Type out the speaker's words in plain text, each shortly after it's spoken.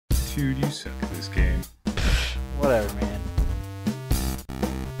Dude, you suck at this game. Whatever, man.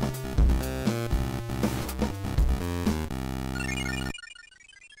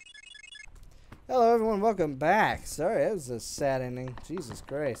 Hello, everyone. Welcome back. Sorry, that was a sad ending. Jesus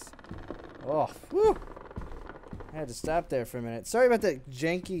Christ. Oh, whew. I had to stop there for a minute. Sorry about that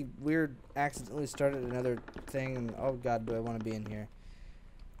janky, weird, accidentally started another thing. And oh, God, do I want to be in here.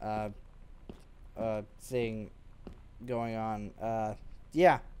 Thing going on.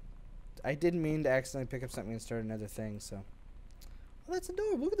 Yeah. I didn't mean to accidentally pick up something and start another thing, so. Oh, that's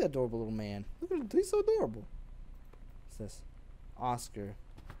adorable. Look at that adorable little man. Look at him. He's so adorable. What's this? Oscar.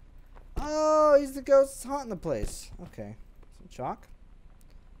 Oh, he's the ghost that's haunting the place. Okay. Some chalk.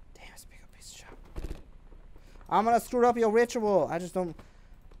 Damn, it's a big old piece of chalk. I'm gonna screw up your ritual. I just don't.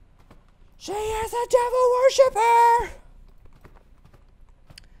 She is a devil worshipper.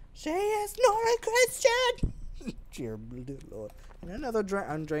 She is not a Christian. Dear Lord. And another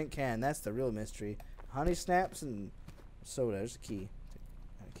undrank can. That's the real mystery. Honey snaps and soda. There's a key.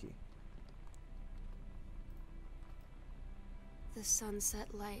 A key. The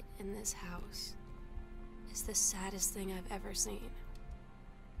sunset light in this house is the saddest thing I've ever seen.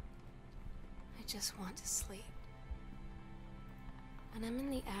 I just want to sleep. When I'm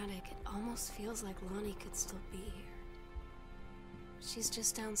in the attic, it almost feels like Lonnie could still be here. She's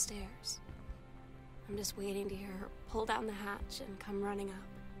just downstairs. I'm just waiting to hear her pull down the hatch and come running up.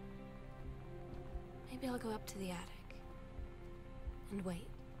 Maybe I'll go up to the attic and wait.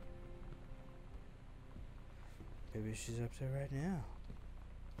 Maybe she's up there right now.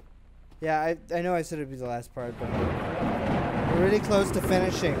 Yeah, I know I said it'd be the last part, but we're really close to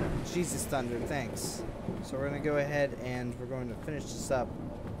finishing. Jesus Thunder, thanks. So we're going to go ahead and we're going to finish this up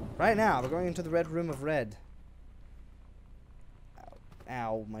right now. We're going into the Red Room of Red.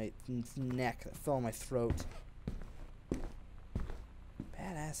 Ow, my neck. That fell in my throat.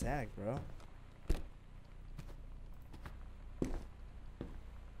 Badass attic, bro.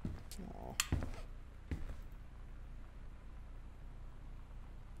 Aww.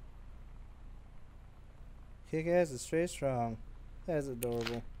 Kick-ass is straight strong. That is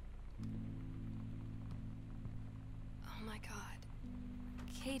adorable. Oh my god.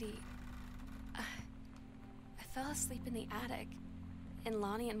 Katie. I fell asleep in the attic. In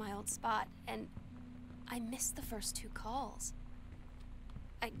Lonnie and my old spot, and I missed the first two calls.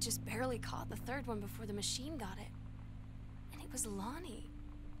 I just barely caught the third one before the machine got it. And it was Lonnie,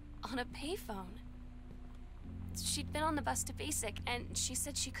 on a payphone. She'd been on the bus to Basic, and she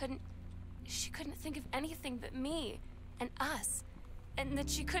said she couldn't think of anything but me and us, and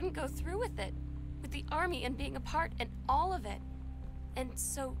that she couldn't go through with it, with the army and being apart and all of it. And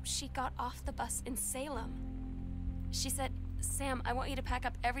so she got off the bus in Salem. She said, Sam, I want you to pack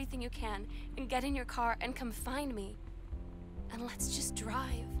up everything you can and get in your car and come find me. And let's just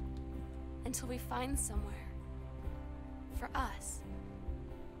drive until we find somewhere for us.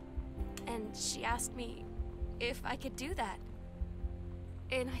 And she asked me if I could do that.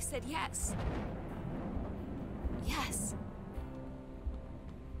 And I said yes. Yes.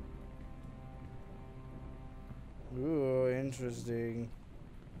 Ooh, interesting.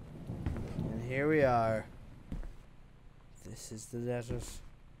 And here we are. This is the letters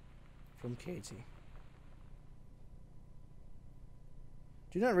from Katie.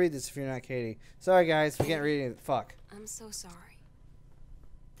 Do not read this if you're not Katie. Sorry, guys, we can't read it. Fuck. I'm so sorry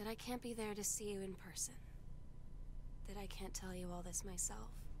that I can't be there to see you in person. That I can't tell you all this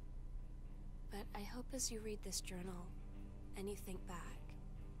myself. But I hope as you read this journal and you think back,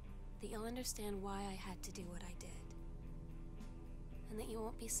 that you'll understand why I had to do what I did. And that you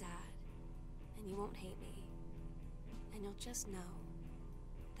won't be sad, and you won't hate me. And you'll just know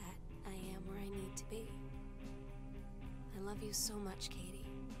that I am where I need to be. I love you so much, Katie.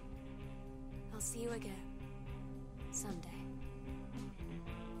 I'll see you again. Someday.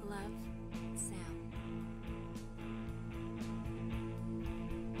 Love, Sam.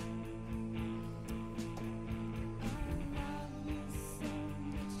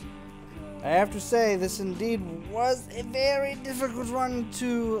 I have to say, this indeed was a very difficult one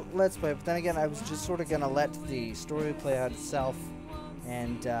to Let's Play. But then again, I was just sort of going to let the story play out itself.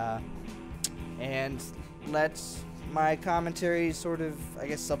 And let my commentary sort of, I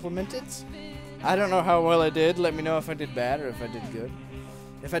guess, supplement it. I don't know how well I did. Let me know if I did bad or if I did good.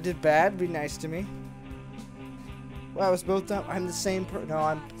 If I did bad, be nice to me. Well, I was both done. I'm the same person. No,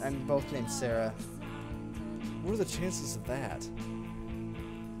 I'm both named Sarah. What are the chances of that?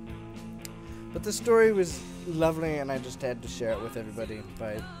 But the story was lovely, and I just had to share it with everybody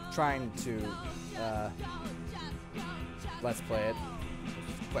by trying to let's play it.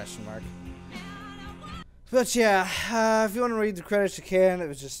 Question mark. But yeah, if you want to read the credits, you can. It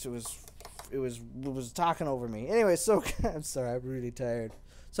was talking over me. Anyway, so I'm sorry, I'm really tired.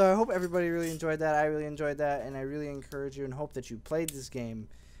 So I hope everybody really enjoyed that. I really enjoyed that, and I really encourage you and hope that you played this game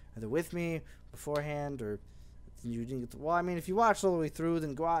either with me beforehand or you didn't get to, well, I mean, if you watched all the way through,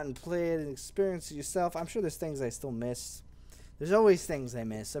 then go out and play it and experience it yourself. I'm sure there's things I still miss. There's always things I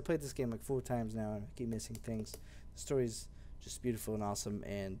miss. I played this game like 4 times now, and I keep missing things. The story's just beautiful and awesome,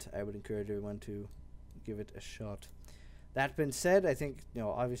 and I would encourage everyone to give it a shot. That being said, I think,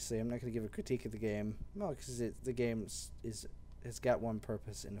 obviously I'm not going to give a critique of the game. No, because the game has got one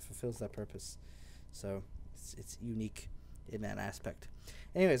purpose, and it fulfills that purpose. So it's unique in that aspect.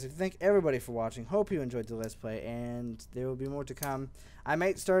 Anyways, I thank everybody for watching. Hope you enjoyed the Let's Play, and there will be more to come. I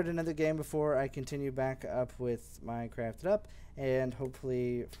might start another game before I continue back up with Minecraft Up, and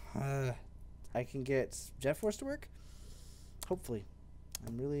hopefully I can get Jet Force to work. Hopefully.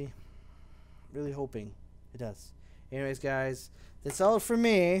 I'm really, really hoping it does. Anyways, guys, that's all for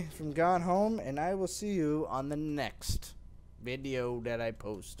me from Gone Home, and I will see you on the next video that I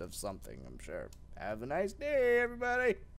post of something, I'm sure. Have a nice day, everybody.